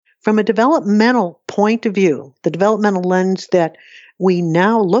from a developmental point of view, the developmental lens that we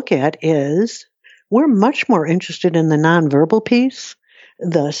now look at is we're much more interested in the nonverbal piece,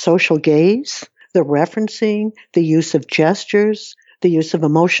 the social gaze, the referencing, the use of gestures, the use of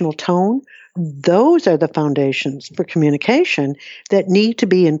emotional tone. Those are the foundations for communication that need to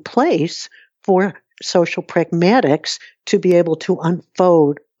be in place for social pragmatics to be able to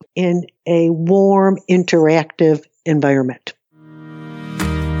unfold in a warm, interactive environment.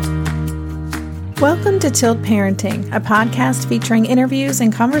 Welcome to Tilt Parenting, a podcast featuring interviews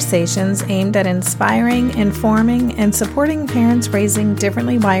and conversations aimed at inspiring, informing, and supporting parents raising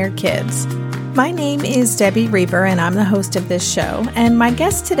differently wired kids. My name is Debbie Reber, and I'm the host of this show. And my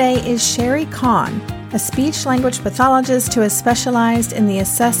guest today is Sherri Cawn, a speech-language pathologist who has specialized in the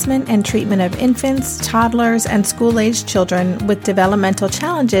assessment and treatment of infants, toddlers, and school-aged children with developmental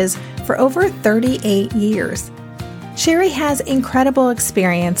challenges for over 38 years. Sherri has incredible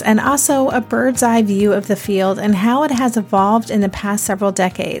experience and also a bird's eye view of the field and how it has evolved in the past several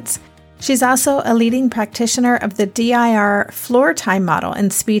decades. She's also a leading practitioner of the DIR floor time model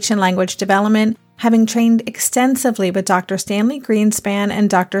in speech and language development, having trained extensively with Dr. Stanley Greenspan and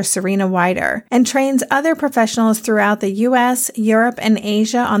Dr. Serena Wider, and trains other professionals throughout the U.S., Europe, and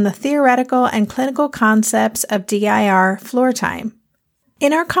Asia on the theoretical and clinical concepts of DIR floor time.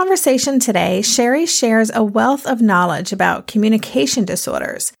 In our conversation today, Sherri shares a wealth of knowledge about communication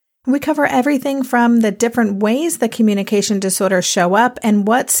disorders. We cover everything from the different ways the communication disorders show up and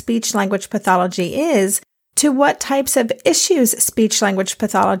what speech-language pathology is, to what types of issues speech-language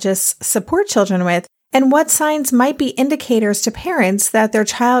pathologists support children with, and what signs might be indicators to parents that their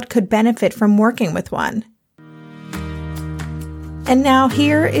child could benefit from working with one. And now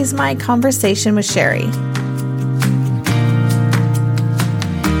here is my conversation with Sherri.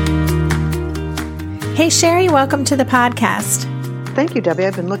 Hey, Sherri, welcome to the podcast. Thank you, Debbie.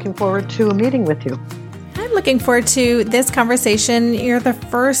 I've been looking forward to a meeting with you. I'm looking forward to this conversation. You're the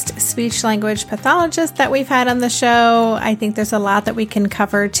first speech-language pathologist that we've had on the show. I think there's a lot that we can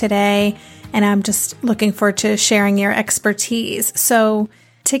cover today, and I'm just looking forward to sharing your expertise. So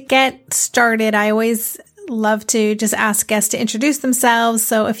to get started, I always love to just ask guests to introduce themselves.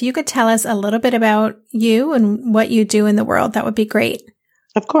 So if you could tell us a little bit about you and what you do in the world, that would be great.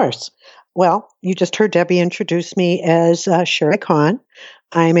 Of course. Well, you just heard Debbie introduce me as Sherri Cawn.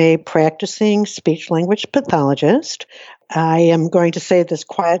 I'm a practicing speech-language pathologist. I am going to say this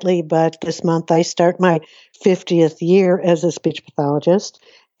quietly, but this month I start my 50th year as a speech pathologist.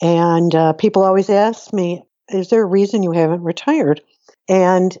 And people always ask me, is there a reason you haven't retired?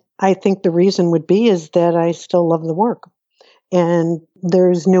 And I think the reason would be is that I still love the work. And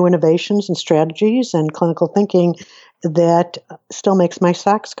there's new innovations and strategies and clinical thinking that still makes my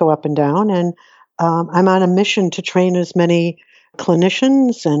socks go up and down. And I'm on a mission to train as many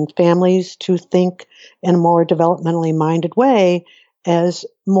clinicians and families to think in a more developmentally minded way as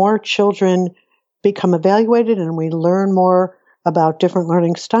more children become evaluated and we learn more about different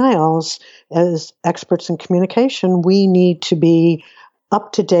learning styles. As experts in communication, we need to be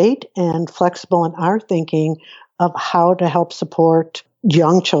up to date and flexible in our thinking of how to help support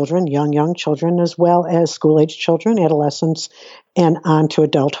young children, young children, as well as school-age children, adolescents, and on to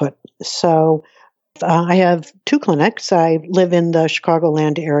adulthood. So I have two clinics. I live in the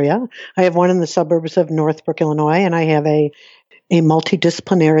Chicagoland area. I have one in the suburbs of Northbrook, Illinois, and I have a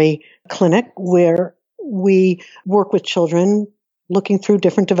multidisciplinary clinic where we work with children looking through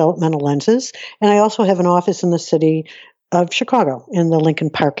different developmental lenses. And I also have an office in the city of Chicago in the Lincoln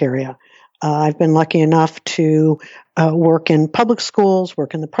Park area. I've been lucky enough to work in public schools,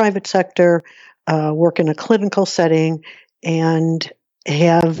 work in the private sector, work in a clinical setting, and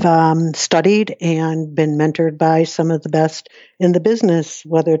have studied and been mentored by some of the best in the business,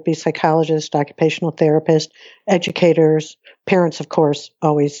 whether it be psychologists, occupational therapists, educators, parents, of course,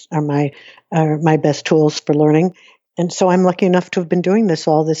 always are my best tools for learning. And so I'm lucky enough to have been doing this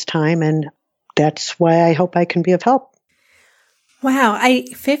all this time, and that's why I hope I can be of help. Wow.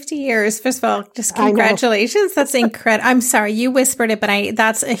 50 years. First of all, just congratulations. That's incredible. I'm sorry, you whispered it, but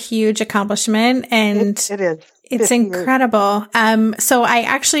that's a huge accomplishment and it is. It's incredible. So I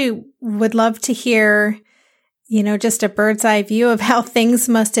actually would love to hear, just a bird's eye view of how things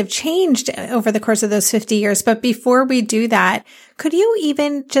must have changed over the course of those 50 years. But before we do that, could you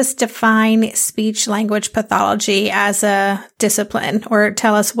even just define speech language pathology as a discipline or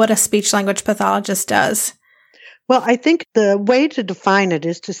tell us what a speech language pathologist does? Well, I think the way to define it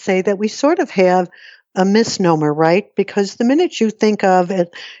is to say that we sort of have a misnomer, right? Because the minute you think of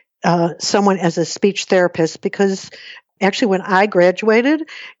it, someone as a speech therapist, because actually when I graduated,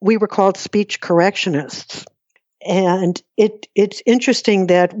 we were called speech correctionists. And it's interesting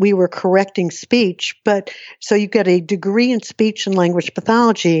that we were correcting speech, but so you get a degree in speech and language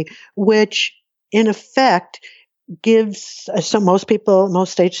pathology, which in effect gives, so most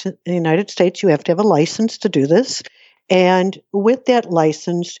states in the United States, you have to have a license to do this. And with that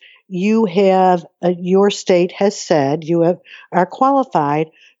license, you have, your state has said are qualified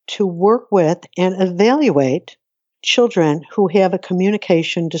to work with and evaluate children who have a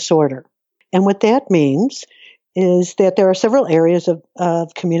communication disorder. And what that means is that there are several areas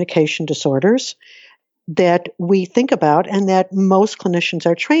of communication disorders that we think about and that most clinicians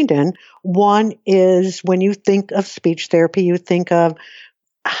are trained in. One is, when you think of speech therapy, you think of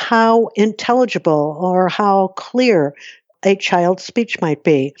how intelligible or how clear a child's speech might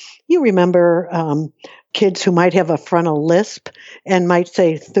be. You remember kids who might have a frontal lisp and might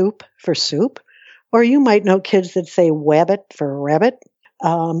say thoop for soup, or you might know kids that say wabbit for rabbit,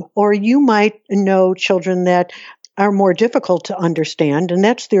 or you might know children that are more difficult to understand, and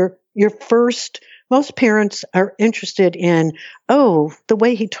that's your first. Most parents are interested in, oh, the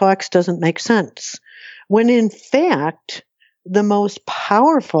way he talks doesn't make sense, when in fact, the most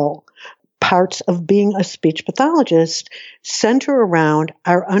powerful parts of being a speech pathologist center around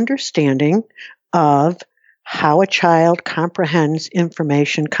our understanding of how a child comprehends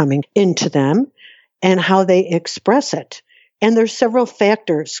information coming into them and how they express it. And there's several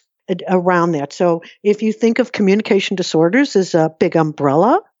factors around that. So if you think of communication disorders as a big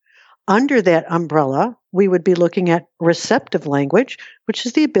umbrella, under that umbrella, we would be looking at receptive language, which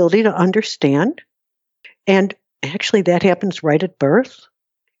is the ability to understand. And actually, that happens right at birth.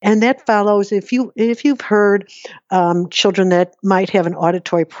 And that follows, if you've heard children that might have an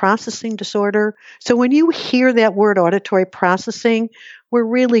auditory processing disorder. So when you hear that word auditory processing, we're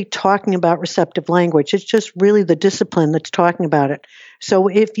really talking about receptive language. It's just really the discipline that's talking about it. So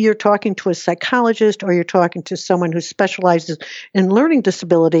if you're talking to a psychologist or you're talking to someone who specializes in learning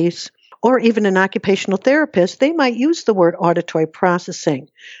disabilities, or even an occupational therapist, they might use the word auditory processing.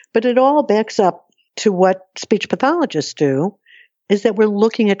 But it all backs up to what speech pathologists do, is that we're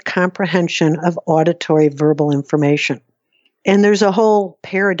looking at comprehension of auditory verbal information. And there's a whole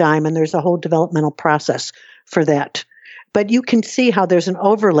paradigm and there's a whole developmental process for that. But you can see how there's an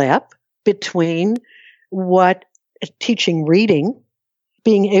overlap between what teaching reading,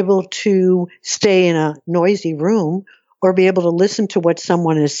 being able to stay in a noisy room or be able to listen to what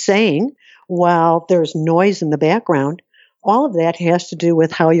someone is saying while there's noise in the background. All of that has to do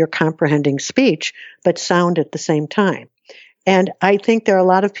with how you're comprehending speech, but sound at the same time. And I think there are a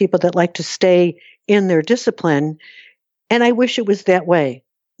lot of people that like to stay in their discipline, and I wish it was that way.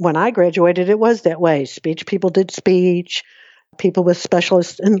 When I graduated, it was that way. Speech people did speech. People with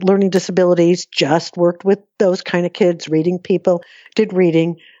specialist and learning disabilities just worked with those kind of kids. Reading people did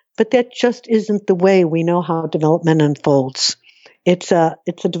reading. But that just isn't the way we know how development unfolds. It's a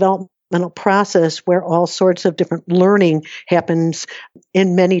developmental process where all sorts of different learning happens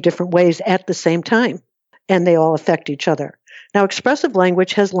in many different ways at the same time, and they all affect each other. Now, expressive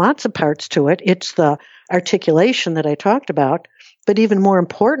language has lots of parts to it. It's the articulation that I talked about, but even more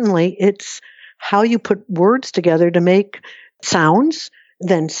importantly, it's how you put words together to make sounds,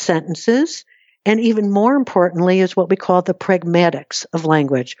 then sentences, and even more importantly is what we call the pragmatics of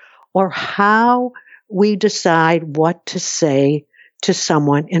language, or how we decide what to say to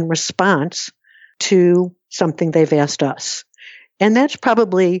someone in response to something they've asked us. And that's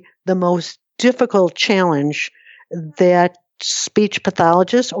probably the most difficult challenge that speech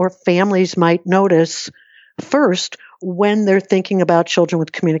pathologists or families might notice first when they're thinking about children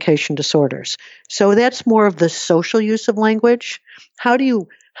with communication disorders. So that's more of the social use of language. How do you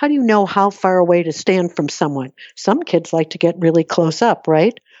know how far away to stand from someone? Some kids like to get really close up,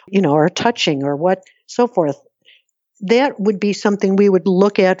 right? Or touching or what, so forth. That would be something we would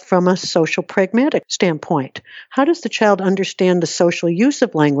look at from a social pragmatic standpoint. How does the child understand the social use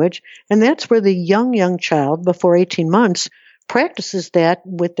of language? And that's where the young child before 18 months practices that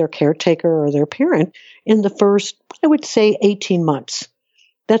with their caretaker or their parent in the first, I would say, 18 months.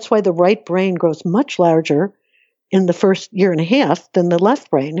 That's why the right brain grows much larger in the first year and a half than the left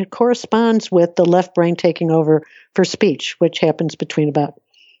brain. It corresponds with the left brain taking over for speech, which happens between about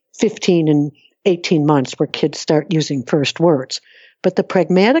 15 and 18 months where kids start using first words. But the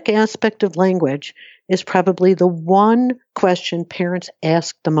pragmatic aspect of language is probably the one question parents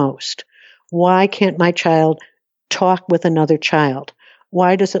ask the most. Why can't my child talk with another child?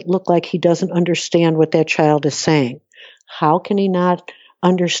 Why does it look like he doesn't understand what that child is saying? How can he not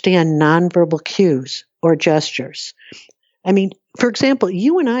understand nonverbal cues or gestures? I mean, for example,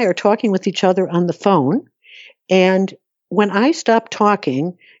 you and I are talking with each other on the phone, and when I stop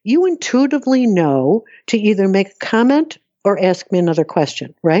talking, you intuitively know to either make a comment or ask me another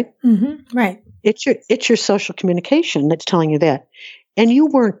question, right? Mm-hmm. Right. It's your social communication that's telling you that. And you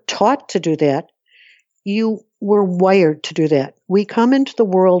weren't taught to do that. You were wired to do that. We come into the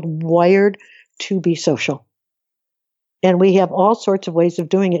world wired to be social. And we have all sorts of ways of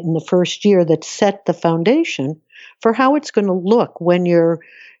doing it in the first year that set the foundation for how it's going to look when you're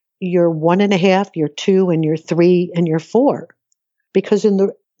 1.5, you're 2, and you're 3, and you're 4. Because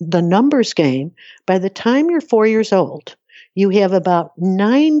in the numbers game, by the time you're 4 years old, you have about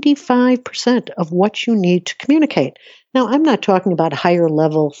 95% of what you need to communicate. Now, I'm not talking about higher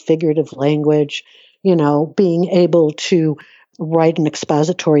level figurative language, being able to write an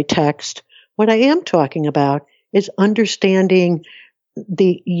expository text. What I am talking about is understanding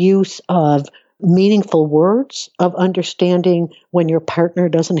the use of meaningful words, of understanding when your partner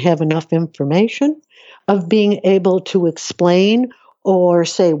doesn't have enough information, of being able to explain or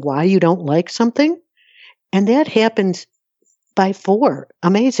say why you don't like something. And that happens by 4.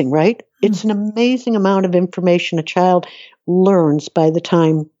 Amazing, right? Mm-hmm. It's an amazing amount of information a child learns by the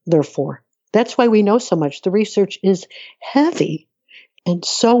time they're 4. That's why we know so much. The research is heavy and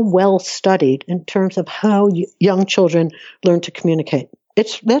so well studied in terms of how young children learn to communicate.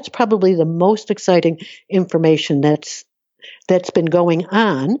 That's probably the most exciting information that's been going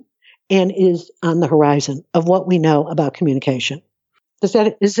on and is on the horizon of what we know about communication. Is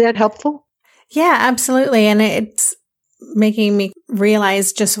that helpful? Yeah, absolutely. And it's making me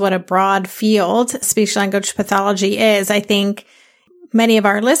realize just what a broad field speech language pathology is. I think many of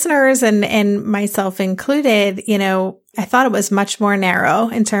our listeners and myself included, I thought it was much more narrow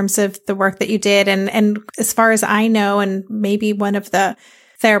in terms of the work that you did. And as far as I know, and maybe one of the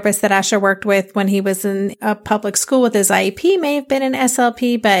therapists that Asher worked with when he was in a public school with his IEP may have been an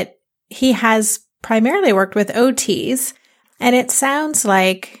SLP, but he has primarily worked with OTs. And it sounds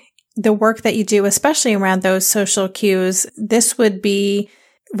like the work that you do, especially around those social cues, this would be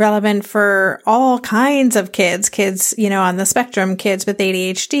relevant for all kinds of kids, on the spectrum, kids with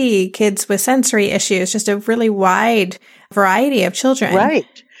ADHD, kids with sensory issues, just a really wide variety of children.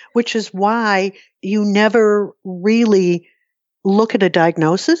 Right. Which is why you never really look at a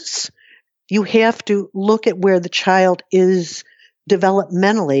diagnosis. You have to look at where the child is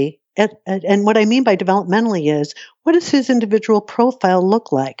developmentally. And what I mean by developmentally is, what does his individual profile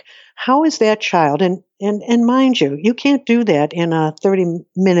look like? How is that child? And mind you, you can't do that in a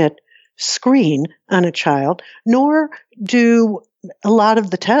 30-minute screen on a child, nor do a lot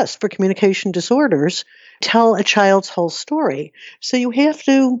of the tests for communication disorders tell a child's whole story. So you have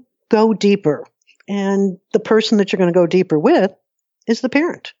to go deeper. And the person that you're going to go deeper with is the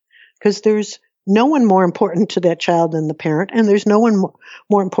parent, because there's no one more important to that child than the parent, and there's no one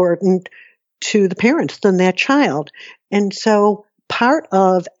more important to the parents than that child. And so part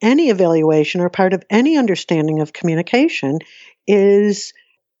of any evaluation or part of any understanding of communication is,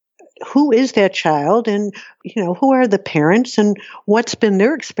 who is that child, and who are the parents, and what's been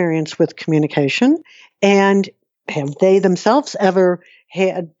their experience with communication, and have they themselves ever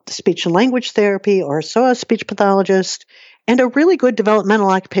had speech and language therapy or saw a speech pathologist. And a really good developmental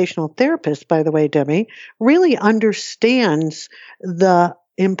occupational therapist, by the way, Debbie, really understands the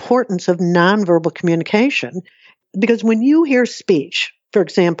importance of nonverbal communication. Because when you hear speech, for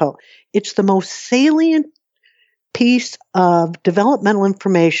example, it's the most salient piece of developmental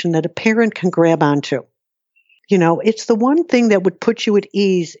information that a parent can grab onto. It's the one thing that would put you at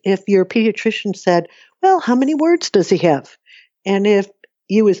ease if your pediatrician said, well, how many words does he have? And if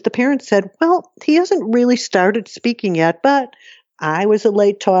you as the parent said, well, he hasn't really started speaking yet, but I was a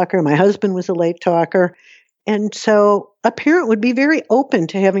late talker, my husband was a late talker. And so a parent would be very open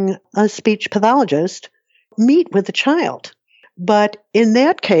to having a speech pathologist meet with the child. But in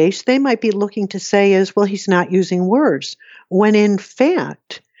that case, they might be looking to say is, well, he's not using words, when in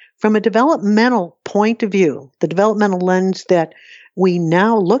fact, from a developmental point of view, the developmental lens that we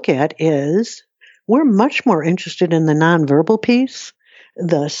now look at is, we're much more interested in the nonverbal piece,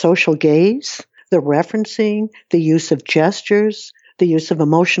 the social gaze, the referencing, the use of gestures, the use of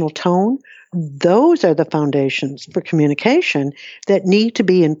emotional tone. Those are the foundations for communication that need to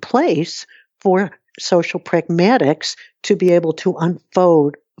be in place for social pragmatics to be able to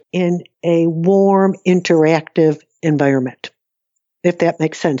unfold in a warm, interactive environment, if that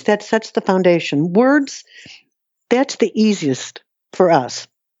makes sense. That sets the foundation. Words, that's the easiest for us.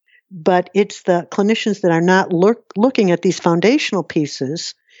 But it's the clinicians that are not looking at these foundational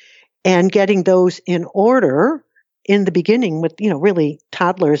pieces and getting those in order in the beginning with, really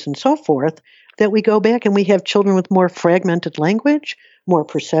toddlers and so forth, that we go back and we have children with more fragmented language, more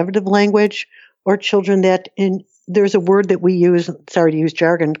perceptive language, or children that there's a word that we use, sorry to use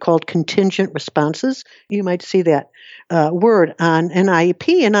jargon, called contingent responses. You might see that word on an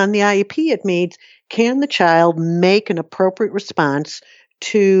IEP. And on the IEP, it means, can the child make an appropriate response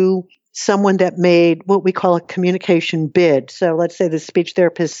to someone that made what we call a communication bid? So let's say the speech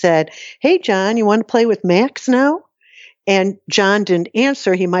therapist said, hey, John, you want to play with Max now? And John didn't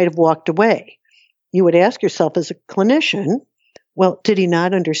answer. He might have walked away. You would ask yourself as a clinician, well, did he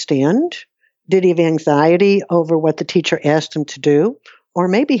not understand? Did he have anxiety over what the teacher asked him to do? Or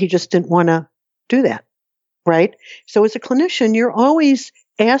maybe he just didn't want to do that, right? So as a clinician, you're always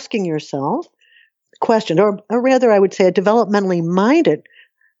asking yourself questions, or rather, I would say a developmentally minded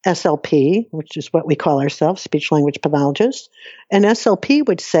SLP, which is what we call ourselves, speech language pathologists. An SLP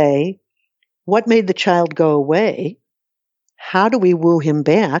would say, what made the child go away? How do we woo him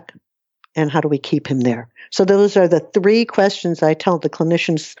back? And how do we keep him there? So those are the three questions I tell the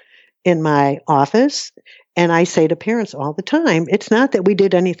clinicians in my office. And I say to parents all the time, it's not that we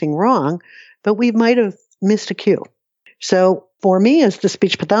did anything wrong, but we might have missed a cue. So for me as the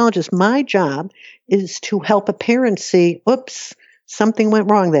speech pathologist, my job is to help a parent see, oops, something went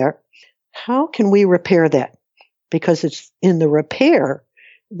wrong there. How can we repair that? Because it's in the repair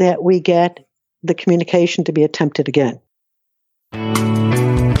that we get the communication to be attempted again.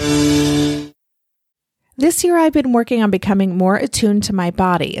 This year, I've been working on becoming more attuned to my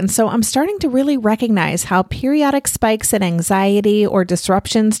body, and so I'm starting to really recognize how periodic spikes in anxiety or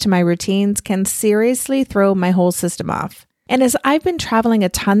disruptions to my routines can seriously throw my whole system off. And as I've been traveling a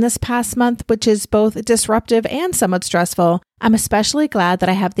ton this past month, which is both disruptive and somewhat stressful, I'm especially glad that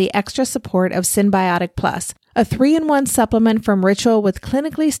I have the extra support of Synbiotic Plus, a 3-in-1 supplement from Ritual with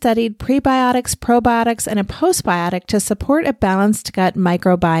clinically studied prebiotics, probiotics, and a postbiotic to support a balanced gut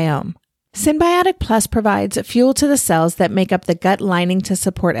microbiome. Synbiotic Plus provides fuel to the cells that make up the gut lining to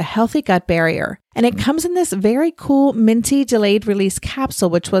support a healthy gut barrier. And it comes in this very cool minty delayed release capsule,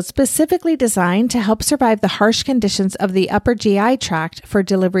 which was specifically designed to help survive the harsh conditions of the upper GI tract for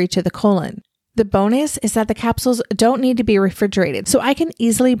delivery to the colon. The bonus is that the capsules don't need to be refrigerated, so I can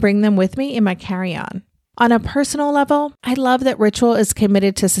easily bring them with me in my carry-on. On a personal level, I love that Ritual is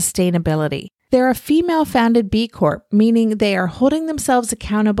committed to sustainability. They're a female-founded B Corp, meaning they are holding themselves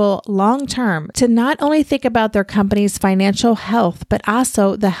accountable long-term to not only think about their company's financial health, but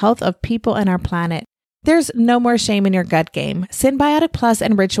also the health of people and our planet. There's no more shame in your gut game. Synbiotic Plus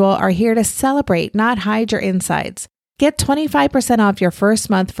and Ritual are here to celebrate, not hide your insides. Get 25% off your first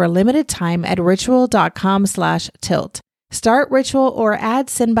month for a limited time at ritual.com/tilt. Start Ritual or add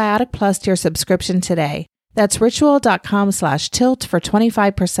Synbiotic Plus to your subscription today. That's ritual.com/tilt for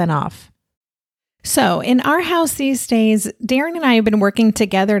 25% off. So in our house these days, Darren and I have been working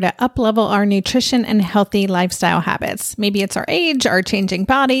together to up-level our nutrition and healthy lifestyle habits. Maybe it's our age, our changing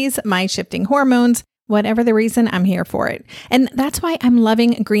bodies, my shifting hormones, whatever the reason, I'm here for it. And that's why I'm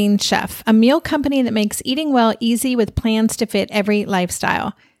loving Green Chef, a meal company that makes eating well easy with plans to fit every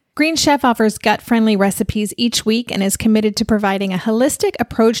lifestyle. Green Chef offers gut-friendly recipes each week and is committed to providing a holistic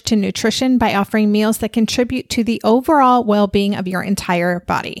approach to nutrition by offering meals that contribute to the overall well-being of your entire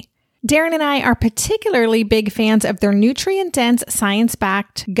body. Darren and I are particularly big fans of their nutrient-dense,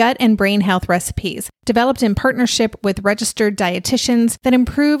 science-backed gut and brain health recipes, developed in partnership with registered dietitians that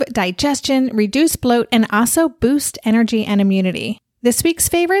improve digestion, reduce bloat, and also boost energy and immunity. This week's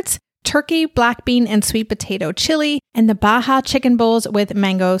favorites? Turkey, black bean, and sweet potato chili, and the Baja chicken bowls with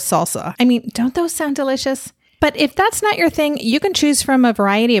mango salsa. I mean, don't those sound delicious? But if that's not your thing, you can choose from a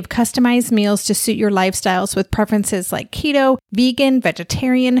variety of customized meals to suit your lifestyles with preferences like keto, vegan,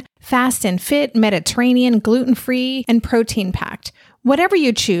 vegetarian, fast and fit, Mediterranean, gluten-free, and protein-packed. Whatever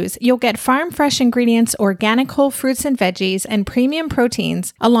you choose, you'll get farm-fresh ingredients, organic whole fruits and veggies, and premium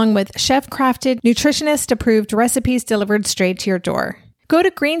proteins, along with chef-crafted, nutritionist-approved recipes delivered straight to your door. Go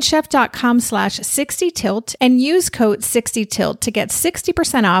to greenchef.com/60tilt and use code 60tilt to get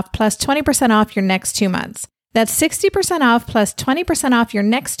 60% off plus 20% off your next 2 months. That's 60% off plus 20% off your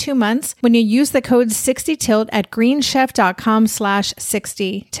next 2 months when you use the code 60tilt at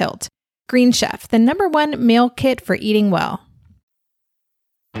greenchef.com/60tilt. Green Chef, the #1 meal kit for eating well.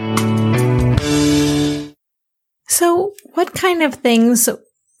 So what kind of things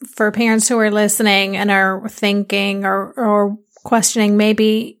for parents who are listening and are thinking or questioning,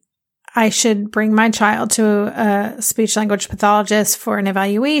 maybe I should bring my child to a speech language pathologist for an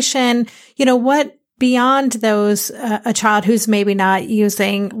evaluation? What beyond those, a child who's maybe not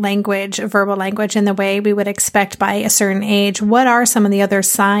using verbal language in the way we would expect by a certain age, what are some of the other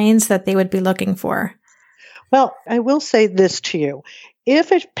signs that they would be looking for? Well, I will say this to you.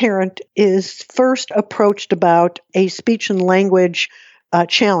 If a parent is first approached about a speech and language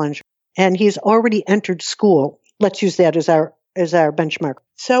challenge, and he's already entered school, let's use that as our benchmark.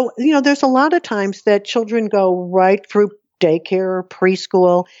 So, there's a lot of times that children go right through daycare or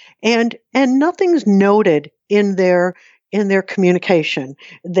preschool and nothing's noted in their communication.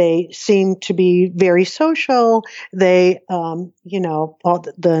 They seem to be very social. They, in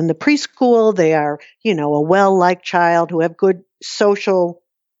the preschool, they are, a well-liked child who have good social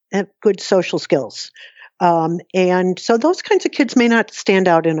skills. And so those kinds of kids may not stand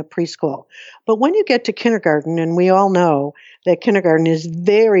out in a preschool. But when you get to kindergarten, and we all know that kindergarten is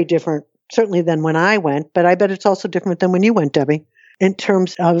very different, certainly than when I went, but I bet it's also different than when you went, Debbie, in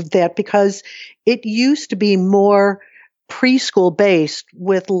terms of that, because it used to be more preschool based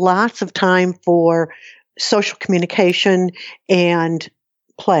with lots of time for social communication and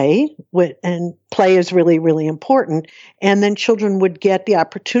play, and play is really, really important. And then children would get the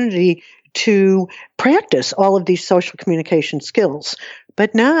opportunity to practice all of these social communication skills.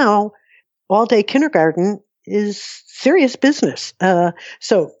 But now, all-day kindergarten is serious business.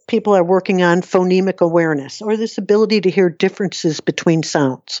 So people are working on phonemic awareness, or this ability to hear differences between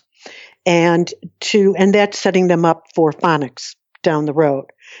sounds, and that's setting them up for phonics down the road.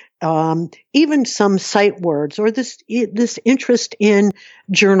 Even some sight words, or this interest in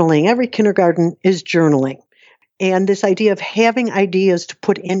journaling. Every kindergarten is journaling. And this idea of having ideas to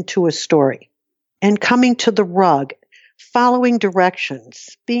put into a story, and coming to the rug, following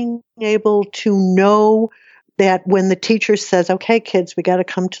directions, being able to know that when the teacher says, okay, kids, we got to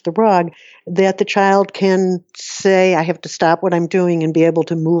come to the rug, that the child can say, I have to stop what I'm doing and be able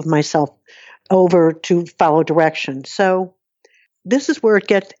to move myself over to follow directions. So this is where it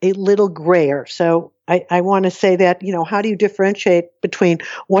gets a little grayer. So I want to say that, how do you differentiate between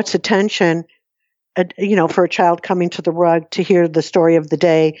what's attention, for a child coming to the rug to hear the story of the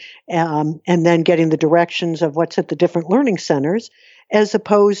day, and then getting the directions of what's at the different learning centers, as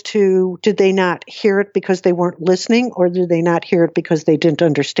opposed to, did they not hear it because they weren't listening, or did they not hear it because they didn't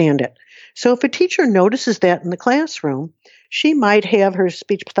understand it? So if a teacher notices that in the classroom, she might have her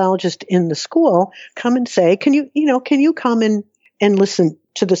speech pathologist in the school come and say, can you come in and listen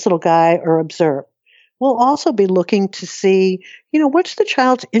to this little guy or observe? We'll also be looking to see, what's the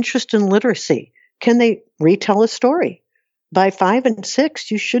child's interest in literacy? Can they retell a story? By 5 and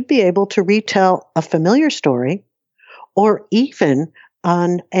 6, you should be able to retell a familiar story, or even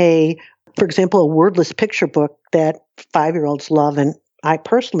on for example, a wordless picture book that 5-year-olds love, and I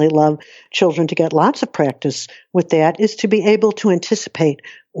personally love children to get lots of practice with that, is to be able to anticipate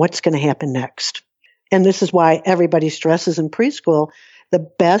what's going to happen next. And this is why everybody stresses in preschool, the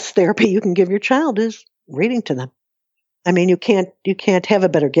best therapy you can give your child is reading to them. I mean, you can't have a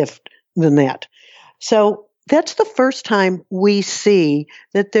better gift than that. So that's the first time we see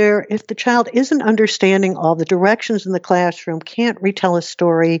that if the child isn't understanding all the directions in the classroom, can't retell a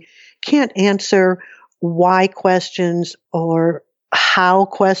story, can't answer why questions, or how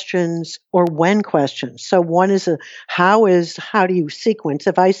questions, or when questions. So one is how do you sequence?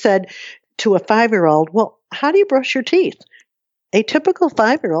 If I said to a 5-year-old, well, how do you brush your teeth? A typical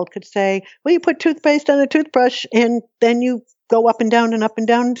 5-year-old could say, well, you put toothpaste on a toothbrush and then you go up and down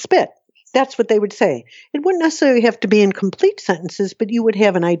and spit. That's what they would say. It wouldn't necessarily have to be in complete sentences, but you would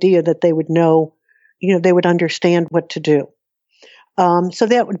have an idea that they would know, they would understand what to do. So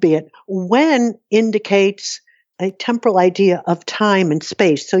that would be it. When indicates a temporal idea of time and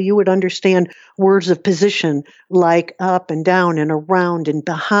space. So you would understand words of position like up and down and around and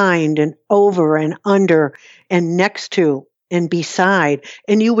behind and over and under and next to and beside.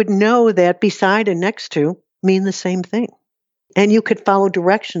 And you would know that beside and next to mean the same thing. And you could follow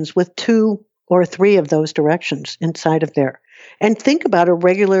directions with 2 or 3 of those directions inside of there. And think about a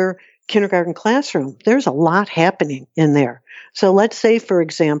regular kindergarten classroom. There's a lot happening in there. So let's say, for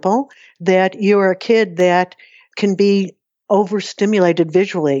example, that you're a kid that can be overstimulated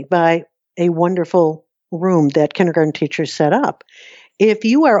visually by a wonderful room that kindergarten teachers set up. If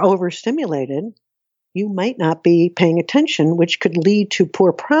you are overstimulated, you might not be paying attention, which could lead to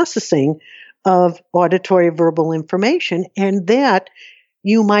poor processing of auditory verbal information, and that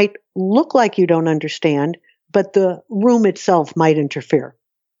you might look like you don't understand, but the room itself might interfere,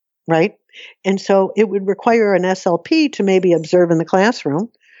 right? And so it would require an SLP to maybe observe in the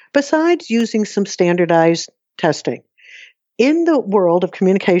classroom, besides using some standardized testing. In the world of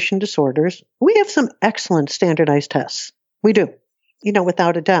communication disorders, we have some excellent standardized tests. We do,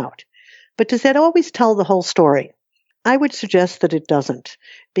 without a doubt. But does that always tell the whole story? I would suggest that it doesn't,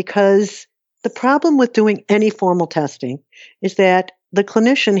 because the problem with doing any formal testing is that the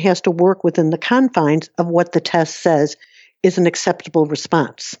clinician has to work within the confines of what the test says is an acceptable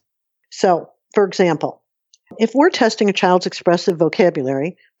response. So, for example, if we're testing a child's expressive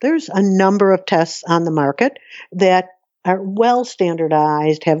vocabulary, there's a number of tests on the market that are well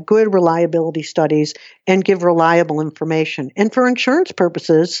standardized, have good reliability studies, and give reliable information. And for insurance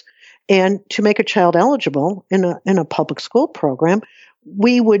purposes, and to make a child eligible in a public school program,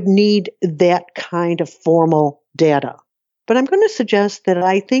 we would need that kind of formal data. But I'm going to suggest that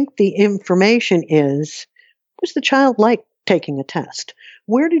I think the information is, was the child like taking a test?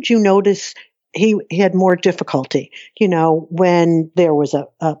 Where did you notice he had more difficulty? When there was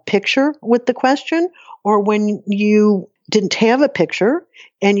a picture with the question, or when you didn't have a picture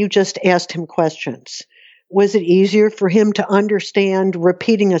and you just asked him questions? Was it easier for him to understand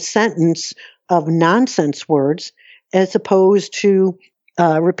repeating a sentence of nonsense words as opposed to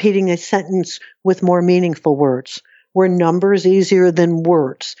repeating a sentence with more meaningful words? Were numbers easier than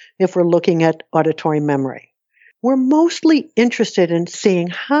words if we're looking at auditory memory? We're mostly interested in seeing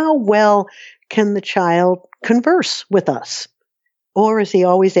how well can the child converse with us? Or is he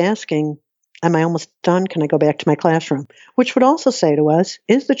always asking, am I almost done? Can I go back to my classroom? Which would also say to us,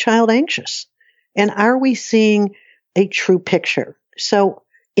 is the child anxious? And are we seeing a true picture? So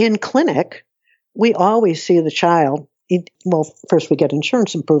in clinic, we always see the child. Well, first we get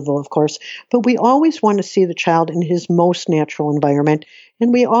insurance approval, of course, but we always want to see the child in his most natural environment.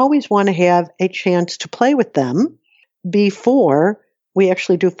 And we always want to have a chance to play with them before we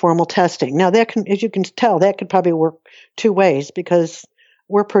actually do formal testing. Now, that can, as you can tell, that could probably work two ways, because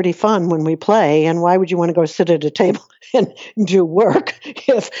we're pretty fun when we play. And why would you want to go sit at a table and do work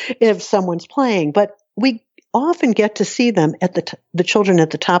if someone's playing? But we often get to see them at the children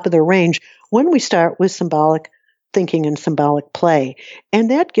at the top of their range when we start with symbolic thinking and symbolic play.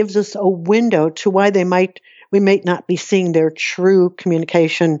 And that gives us a window to why we might not be seeing their true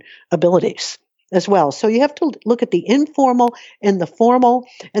communication abilities as well. So you have to look at the informal and the formal,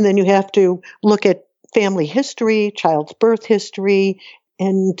 and then you have to look at family history, child's birth history,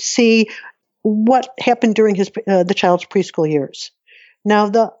 and see what happened during the child's preschool years. Now,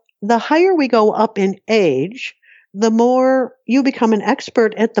 the higher we go up in age, the more you become an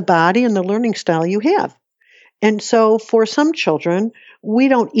expert at the body and the learning style you have. And so for some children, we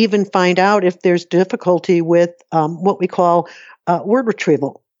don't even find out if there's difficulty with what we call word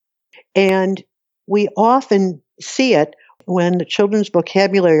retrieval. And we often see it when the children's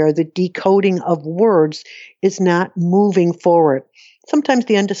vocabulary or the decoding of words is not moving forward. Sometimes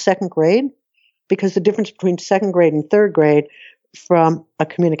the end of second grade, because the difference between second grade and third grade from a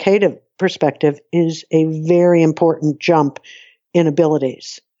communicative perspective is a very important jump in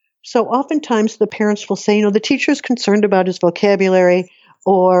abilities. So oftentimes the parents will say, the teacher's concerned about his vocabulary,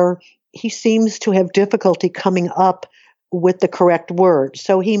 or he seems to have difficulty coming up with the correct word.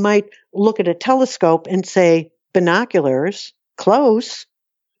 So he might look at a telescope and say, binoculars, close,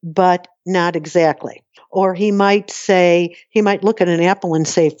 but not exactly. Or he might look at an apple and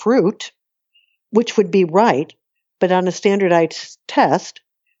say fruit, which would be right, but on a standardized test,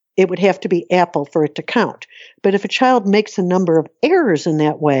 it would have to be apple for it to count. But if a child makes a number of errors in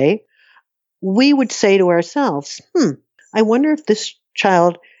that way, we would say to ourselves, I wonder if this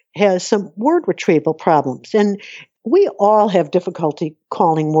child has some word retrieval problems. And we all have difficulty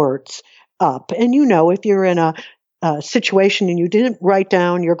calling words up. And if you're in a situation and you didn't write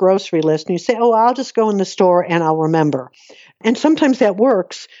down your grocery list and you say, I'll just go in the store and I'll remember. And sometimes that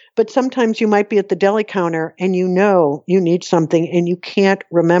works, but sometimes you might be at the deli counter and you need something and you can't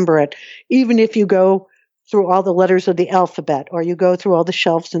remember it, even if you go through all the letters of the alphabet or you go through all the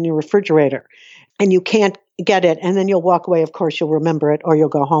shelves in your refrigerator and you can't get it. And then you'll walk away. Of course, you'll remember it, or you'll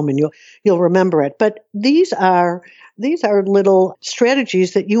go home and you'll remember it. But these are little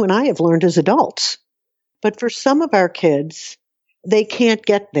strategies that you and I have learned as adults. But for some of our kids, they can't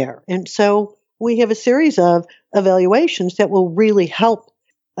get there. And so we have a series of evaluations that will really help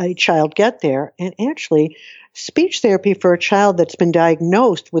a child get there. And actually, speech therapy for a child that's been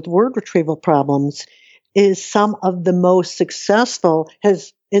diagnosed with word retrieval problems is some of the most successful,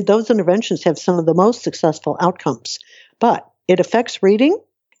 and those interventions have some of the most successful outcomes. But it affects reading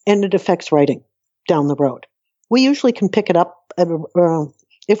and it affects writing down the road. We usually can pick it up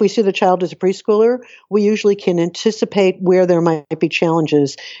if we see the child as a preschooler, we usually can anticipate where there might be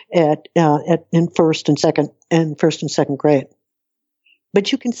challenges in first and second grade.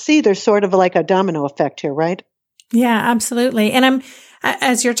 But you can see there's sort of like a domino effect here, right? Yeah, absolutely. And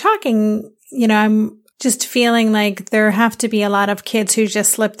as you're talking, I'm just feeling like there have to be a lot of kids who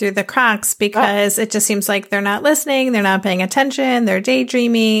just slip through the cracks because it just seems like they're not listening, they're not paying attention, they're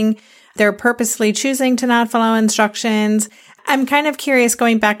daydreaming, they're purposely choosing to not follow instructions. I'm kind of curious,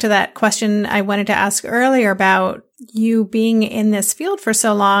 going back to that question I wanted to ask earlier about you being in this field for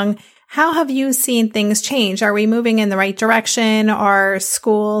so long, How have you seen things change? Are we moving in the right direction? Are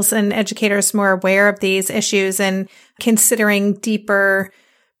schools and educators more aware of these issues and considering deeper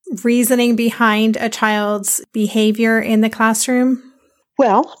reasoning behind a child's behavior in the classroom?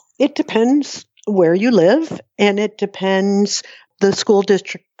 Well, it depends where you live, and it depends the school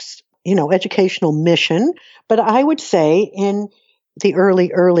district's, educational mission. But I would say in the early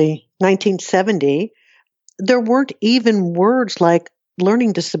 1970, there weren't even words like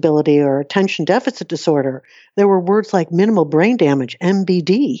learning disability or attention deficit disorder. There were words like minimal brain damage,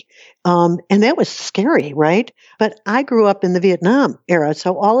 MBD. And that was scary, right? But I grew up in the Vietnam era,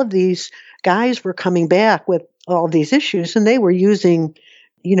 so all of these guys were coming back with all of these issues, and they were using,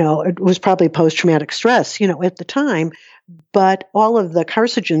 it was probably post-traumatic stress, at the time. But all of the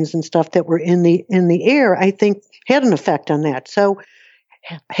carcinogens and stuff that were in the air, I think, had an effect on that. So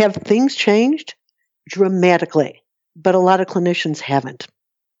have things changed? Dramatically. But a lot of clinicians haven't.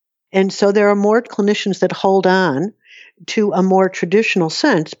 And so there are more clinicians that hold on to a more traditional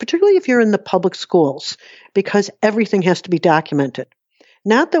sense, particularly if you're in the public schools, because everything has to be documented.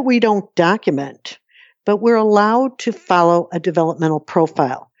 Not that we don't document, but we're allowed to follow a developmental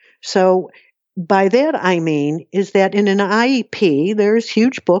profile. So by that I mean is that in an IEP, there's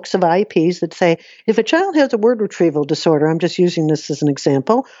huge books of IEPs that say if a child has a word retrieval disorder, I'm just using this as an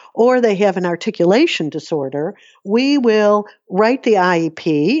example, or they have an articulation disorder, we will write the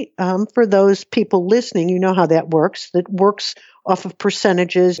IEP. For those people listening, you know how that works. That works off of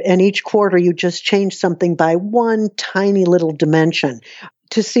percentages, and each quarter you just change something by one tiny little dimension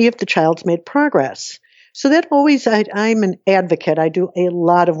to see if the child's made progress. So that always, I'm an advocate. I do a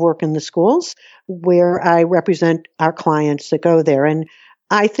lot of work in the schools where I represent our clients that go there. And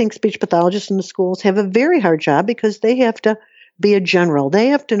I think speech pathologists in the schools have a very hard job because they have to be a general. They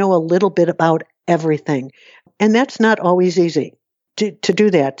have to know a little bit about everything. And that's not always easy to do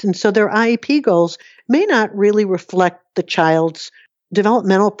that. And so their IEP goals may not really reflect the child's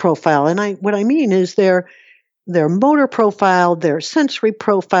developmental profile. And what I mean is their motor profile, their sensory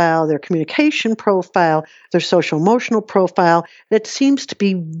profile, their communication profile, their social emotional profile, that seems to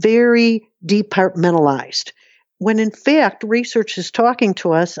be very departmentalized. When in fact, research is talking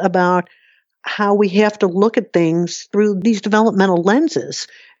to us about how we have to look at things through these developmental lenses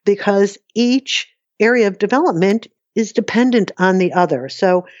because each area of development is dependent on the other.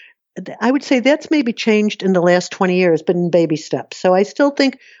 So I would say that's maybe changed in the last 20 years, but in baby steps. So I still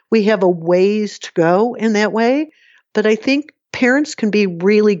think we have a ways to go in that way. But I think parents can be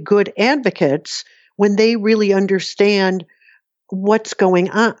really good advocates when they really understand what's going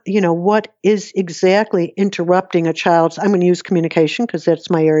on, what is exactly interrupting a child's, I'm going to use communication because that's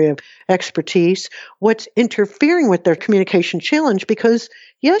my area of expertise, what's interfering with their communication challenge, because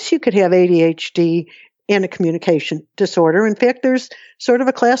yes, you could have ADHD and a communication disorder. In fact, there's sort of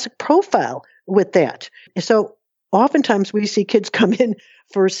a classic profile with that. So oftentimes we see kids come in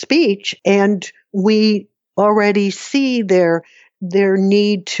for speech and we already see their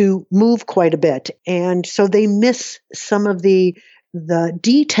need to move quite a bit. And so they miss some of the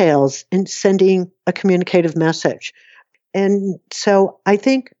details in sending a communicative message. And so I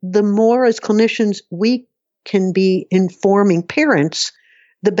think the more as clinicians we can be informing parents,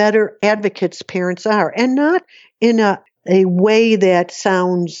 the better advocates parents are. And not in a way that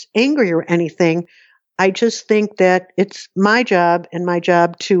sounds angry or anything. I just think that it's my job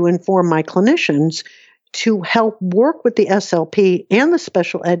to inform my clinicians to help work with the SLP and the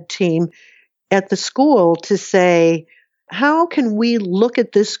special ed team at the school to say, how can we look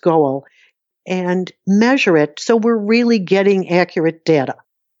at this goal and measure it so we're really getting accurate data?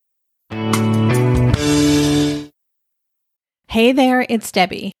 Hey there, it's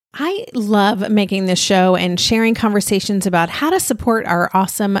Debbie. I love making this show and sharing conversations about how to support our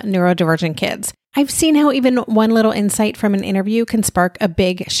awesome neurodivergent kids. I've seen how even one little insight from an interview can spark a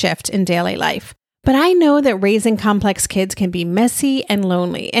big shift in daily life. But I know that raising complex kids can be messy and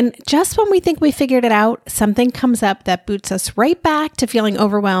lonely. And just when we think we figured it out, something comes up that boots us right back to feeling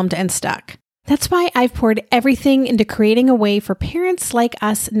overwhelmed and stuck. That's why I've poured everything into creating a way for parents like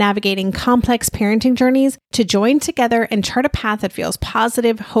us navigating complex parenting journeys to join together and chart a path that feels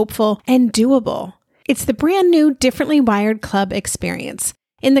positive, hopeful, and doable. It's the brand new Differently Wired Club experience.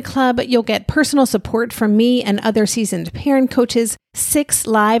 In the club, you'll get personal support from me and other seasoned parent coaches, 6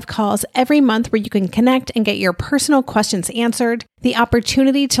 live calls every month where you can connect and get your personal questions answered, the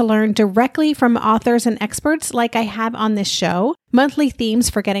opportunity to learn directly from authors and experts like I have on this show, monthly themes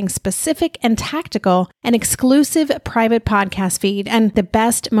for getting specific and tactical, an exclusive private podcast feed, and the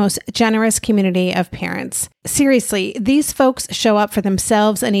best, most generous community of parents. Seriously, these folks show up for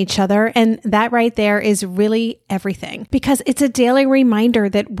themselves and each other, and that right there is really everything, because it's a daily reminder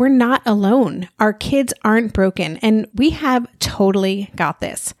that we're not alone. Our kids aren't broken, and we have totally got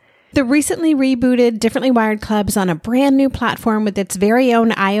this. The recently rebooted Differently Wired Club is on a brand new platform with its very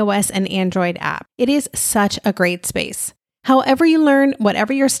own iOS and Android app. It is such a great space. However you learn,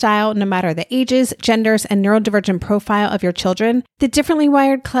 whatever your style, no matter the ages, genders, and neurodivergent profile of your children, the Differently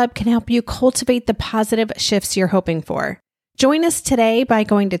Wired Club can help you cultivate the positive shifts you're hoping for. Join us today by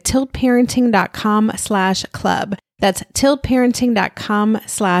going to tiltparenting.com/club. That's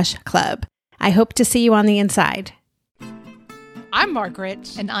tiltparenting.com/club. I hope to see you on the inside. I'm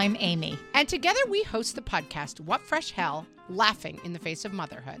Margaret. And I'm Amy. And together we host the podcast, What Fresh Hell? Laughing in the Face of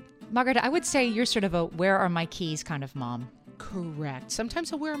Motherhood. Margaret, I would say you're sort of a where are my keys kind of mom. Correct.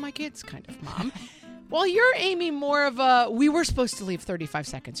 Sometimes a where are my kids kind of mom. Well, you're, Amy, more of a we were supposed to leave 35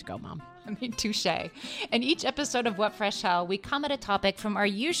 seconds ago, mom. I mean, touche. In each episode of What Fresh Hell, we come at a topic from our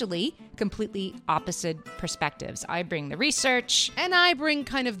usually completely opposite perspectives. I bring the research. And I bring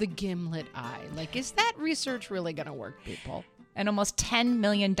kind of the gimlet eye. Like, is that research really going to work, people? And almost 10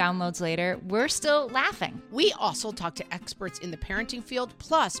 million downloads later, we're still laughing. We also talk to experts in the parenting field,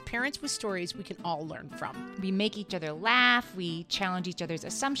 plus parents with stories we can all learn from. We make each other laugh, we challenge each other's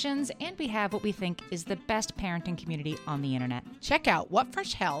assumptions, and we have what we think is the best parenting community on the internet. Check out What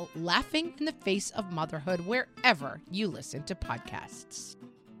Fresh Hell? Laughing in the Face of Motherhood wherever you listen to podcasts.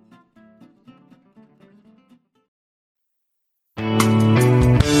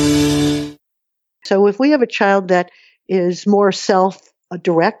 So if we have a child that is more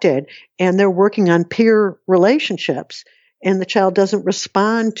self-directed and they're working on peer relationships and the child doesn't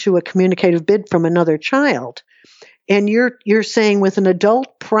respond to a communicative bid from another child, and you're saying with an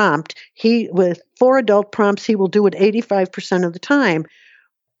adult prompt, with 4 adult prompts, he will do it 85% of the time.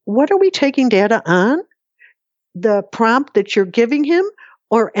 What are we taking data on? The prompt that you're giving him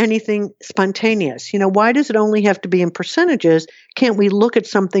or anything spontaneous? Why does it only have to be in percentages? Can't we look at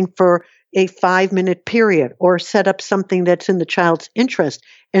something for a 5-minute period or set up something that's in the child's interest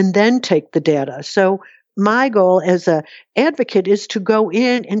and then take the data? So my goal as an advocate is to go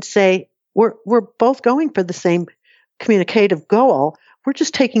in and say, we're both going for the same communicative goal. We're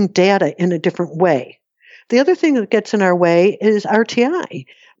just taking data in a different way. The other thing that gets in our way is RTI.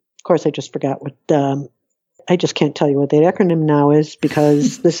 Of course, I just forgot I just can't tell you what that acronym now is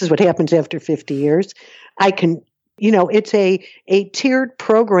because this is what happens after 50 years. It's a tiered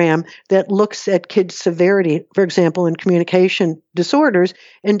program that looks at kids' severity, for example, in communication disorders,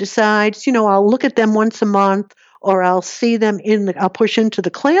 and decides, I'll look at them once a month, or I'll see them I'll push into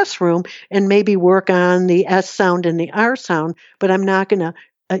the classroom and maybe work on the S sound and the R sound, but I'm not going to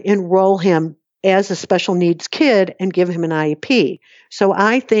enroll him as a special needs kid and give him an IEP. So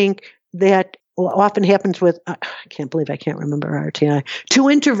I think that often happens with, I can't believe I can't remember RTI. So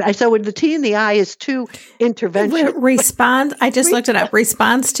with the T and the I is to intervention. Response. I just looked it up.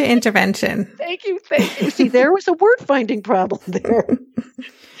 Response to intervention. Thank you. See, there was a word finding problem there.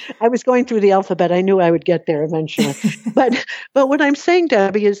 I was going through the alphabet. I knew I would get there eventually. But what I'm saying,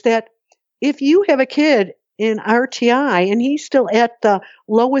 Debbie, is that if you have a kid in RTI and he's still at the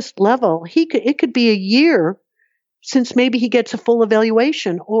lowest level, it could be a year since maybe he gets a full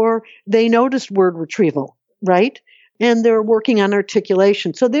evaluation or they noticed word retrieval, right? And they're working on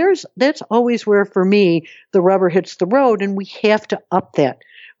articulation. So that's always where, for me, the rubber hits the road, and we have to up that.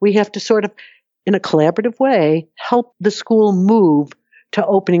 We have to sort of, in a collaborative way, help the school move to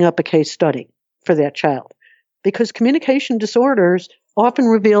opening up a case study for that child. Because communication disorders often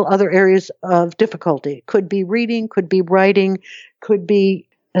reveal other areas of difficulty. Could be reading, could be writing, could be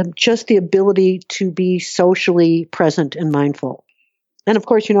just the ability to be socially present and mindful. And of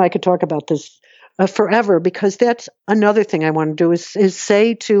course, I could talk about this forever, because that's another thing I want to do is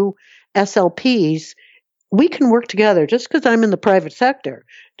say to SLPs, we can work together. Just because I'm in the private sector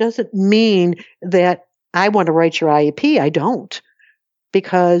doesn't mean that I want to write your IEP. I don't.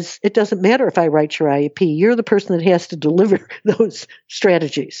 Because it doesn't matter if I write your IEP. You're the person that has to deliver those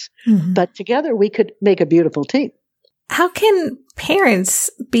strategies. Mm-hmm. But together we could make a beautiful team. How can parents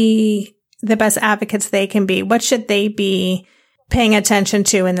be the best advocates they can be? What should they be paying attention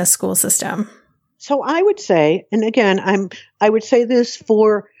to in the school system? So I would say, and again, I would say this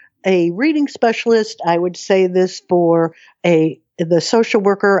for a reading specialist. I would say this for the social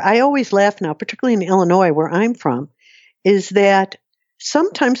worker. I always laugh now, particularly in Illinois, where I'm from, is that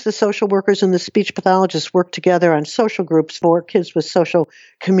sometimes the social workers and the speech pathologists work together on social groups for kids with social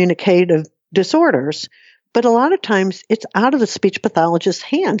communicative disorders. But a lot of times it's out of the speech pathologist's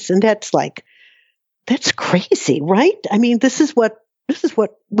hands. And that's crazy, right? I mean, this is what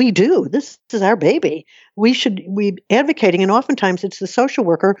we do. This is our baby. We should be advocating. And oftentimes it's the social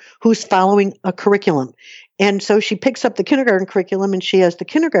worker who's following a curriculum. And so she picks up the kindergarten curriculum and she has the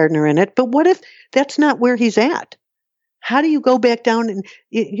kindergartner in it. But what if that's not where he's at? How do you go back down and,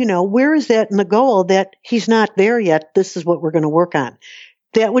 where is that in the goal that he's not there yet? This is what we're going to work on.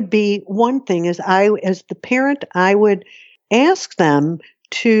 That would be one thing. As the parent, I would ask them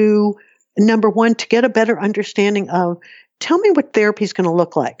to, number one, to get a better understanding of, tell me what therapy is going to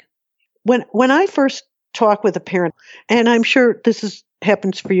look like. When I first talk with a parent, and I'm sure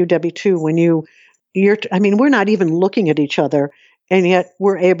happens for you, Debbie, too, when we're not even looking at each other, and yet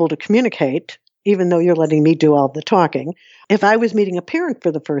we're able to communicate, even though you're letting me do all the talking. If I was meeting a parent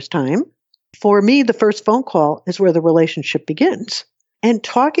for the first time, for me, the first phone call is where the relationship begins. And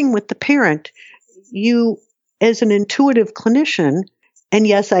talking with the parent, you, as an intuitive clinician, and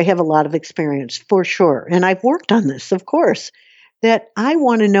yes, I have a lot of experience for sure, and I've worked on this, of course, that I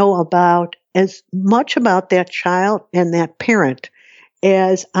want to know about as much about that child and that parent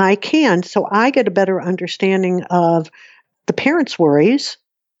as I can, so I get a better understanding of the parent's worries,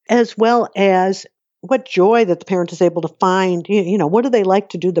 as well as what joy that the parent is able to find. What do they like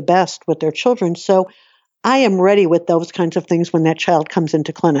to do the best with their children? So I am ready with those kinds of things when that child comes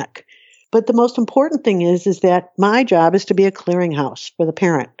into clinic. But the most important thing is that my job is to be a clearinghouse for the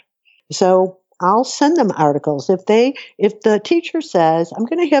parent. So I'll send them articles. If the teacher says, I'm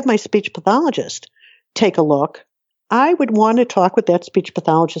going to have my speech pathologist take a look, I would want to talk with that speech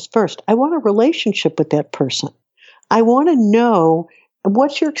pathologist first. I want a relationship with that person. I want to know,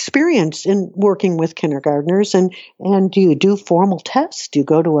 what's your experience in working with kindergartners, and do you do formal tests? Do you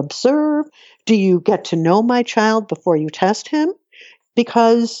go to observe? Do you get to know my child before you test him?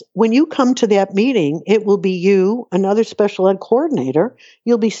 Because when you come to that meeting, it will be you, another special ed coordinator.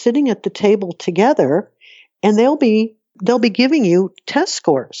 You'll be sitting at the table together, and they'll be giving you test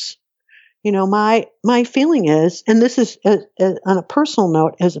scores. My feeling is, and this is on a personal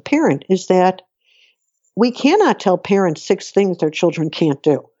note as a parent, is that we cannot tell parents 6 things their children can't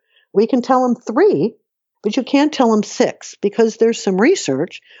do. We can tell them 3, but you can't tell them 6, because there's some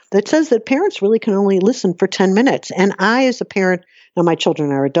research that says that parents really can only listen for 10 minutes. And I, as a parent, now my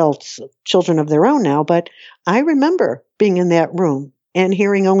children are adults, children of their own now, but I remember being in that room and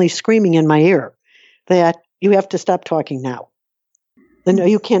hearing only screaming in my ear that you have to stop talking now. No,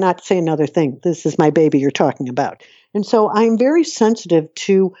 you cannot say another thing. This is my baby you're talking about. And so I'm very sensitive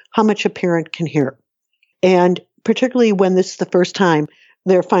to how much a parent can hear. And particularly when this is the first time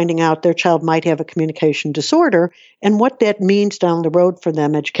they're finding out their child might have a communication disorder and what that means down the road for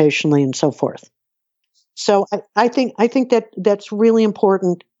them educationally and so forth. So I think that's really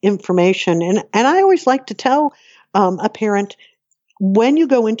important information. And I always like to tell a parent, when you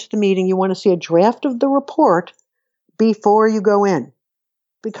go into the meeting, you want to see a draft of the report before you go in,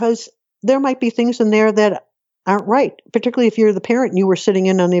 because there might be things in there that aren't right, particularly if you're the parent and you were sitting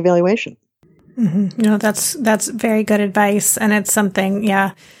in on the evaluation. Mm-hmm. That's very good advice. And it's something,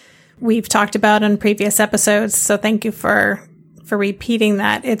 we've talked about on previous episodes. So thank you for repeating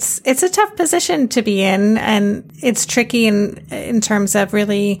that. It's a tough position to be in, and it's tricky in terms of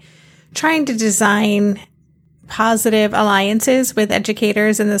really trying to design positive alliances with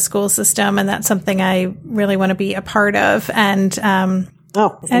educators in the school system. And that's something I really want to be a part of. And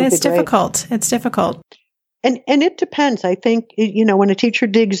it's difficult. It's difficult. And it depends. I think, when a teacher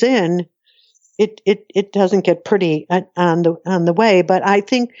digs in, it doesn't get pretty on the way. But I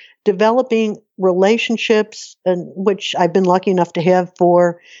think developing relationships, and which I've been lucky enough to have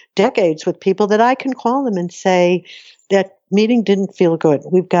for decades, with people that I can call them and say, that meeting didn't feel good.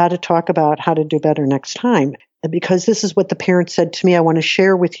 We've got to talk about how to do better next time, because this is what the parent said to me. I want to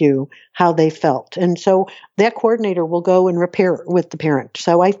share with you how they felt. And so that coordinator will go and repair with the parent.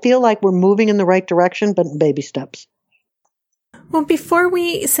 So I feel like we're moving in the right direction, but in baby steps. Well, before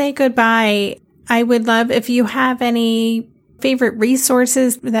we say goodbye, I would love if you have any favorite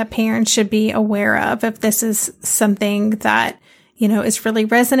resources that parents should be aware of, if this is something that, is really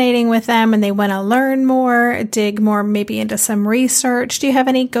resonating with them and they want to learn more, dig more maybe into some research. Do you have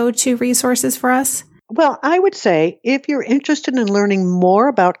any go-to resources for us? Well, I would say if you're interested in learning more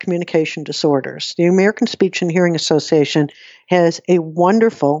about communication disorders, the American Speech and Hearing Association has a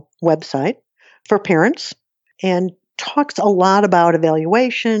wonderful website for parents and talks a lot about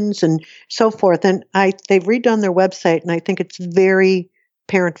evaluations and so forth. And they've redone their website, and I think it's very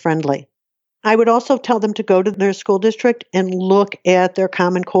parent-friendly. I would also tell them to go to their school district and look at their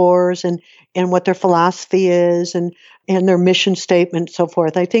Common Cores and what their philosophy is and their mission statement, and so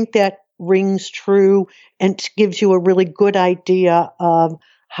forth. I think that rings true and gives you a really good idea of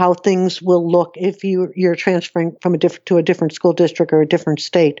how things will look if you're transferring from to a different school district or a different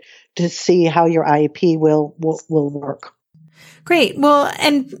state, to see how your IEP will work. Great. Well,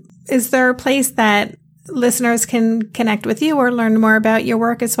 and is there a place that listeners can connect with you or learn more about your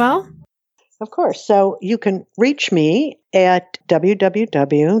work as well? Of course. So you can reach me at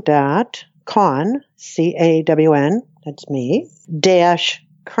www.cawn, CAWN, that's me,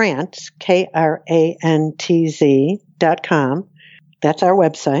 -Krantz, KRANTZ.com. That's our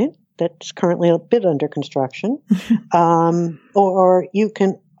website. That's currently a bit under construction. Or you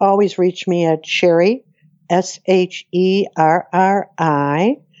can always reach me at Sherri, SHERRI,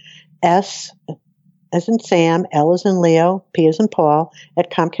 S as in Sam, L as in Leo, P as in Paul,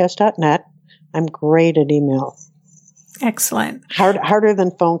 at Comcast.net. I'm great at email. Excellent. Harder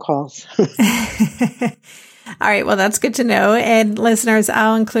than phone calls. All right. Well, that's good to know. And listeners,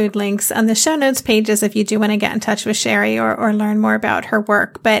 I'll include links on the show notes pages if you do want to get in touch with Sherri or learn more about her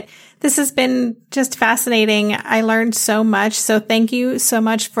work. But this has been just fascinating. I learned so much. So thank you so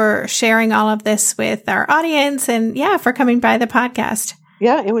much for sharing all of this with our audience and for coming by the podcast.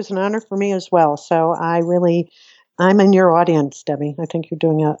 Yeah, it was an honor for me as well. So I'm in your audience, Debbie. I think you're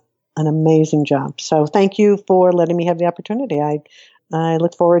doing an amazing job. So thank you for letting me have the opportunity. I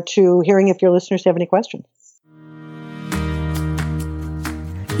look forward to hearing if your listeners have any questions.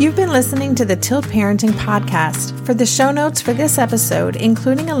 You've been listening to the Tilt Parenting Podcast. For the show notes for this episode,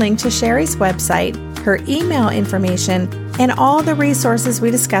 including a link to Sherri's website, her email information, and all the resources we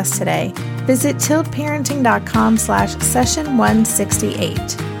discussed today, visit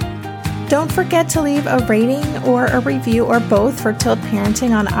tiltparenting.com/session168. Don't forget to leave a rating or a review or both for Tilt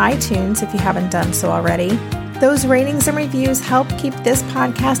Parenting on iTunes if you haven't done so already. Those ratings and reviews help keep this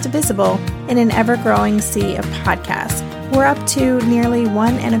podcast visible in an ever-growing sea of podcasts. We're up to nearly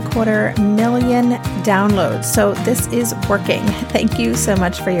 1.25 million downloads, so this is working. Thank you so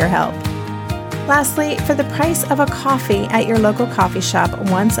much for your help. Lastly, for the price of a coffee at your local coffee shop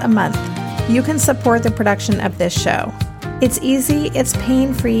once a month, you can support the production of this show. It's easy, it's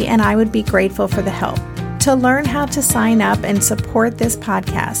pain-free, and I would be grateful for the help. To learn how to sign up and support this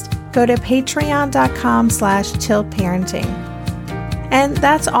podcast, go to patreon.com/tiltparenting. And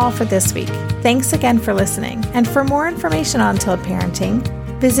that's all for this week. Thanks again for listening. And for more information on Tilt Parenting,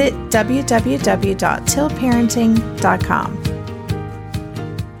 visit www.tiltparenting.com.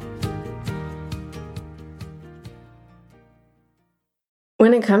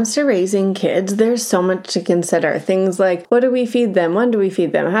 When it comes to raising kids, there's so much to consider. Things like, what do we feed them? When do we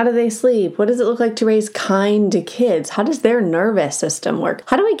feed them? How do they sleep? What does it look like to raise kind kids? How does their nervous system work?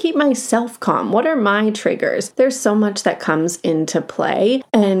 How do I keep myself calm? What are my triggers? There's so much that comes into play,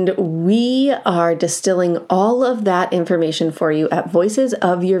 and we are distilling all of that information for you at Voices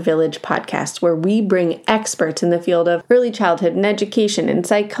of Your Village podcast, where we bring experts in the field of early childhood and education and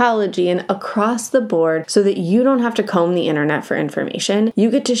psychology and across the board so that you don't have to comb the internet for information. You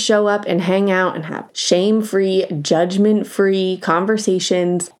get to show up and hang out and have shame-free, judgment-free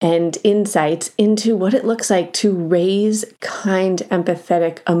conversations and insights into what it looks like to raise kind,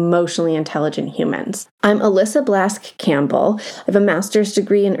 empathetic, emotionally intelligent humans. I'm Alyssa Blask Campbell. I have a master's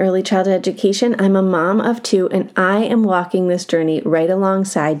degree in early childhood education. I'm a mom of 2, and I am walking this journey right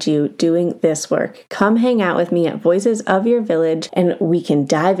alongside you doing this work. Come hang out with me at Voices of Your Village, and we can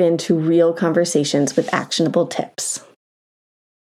dive into real conversations with actionable tips.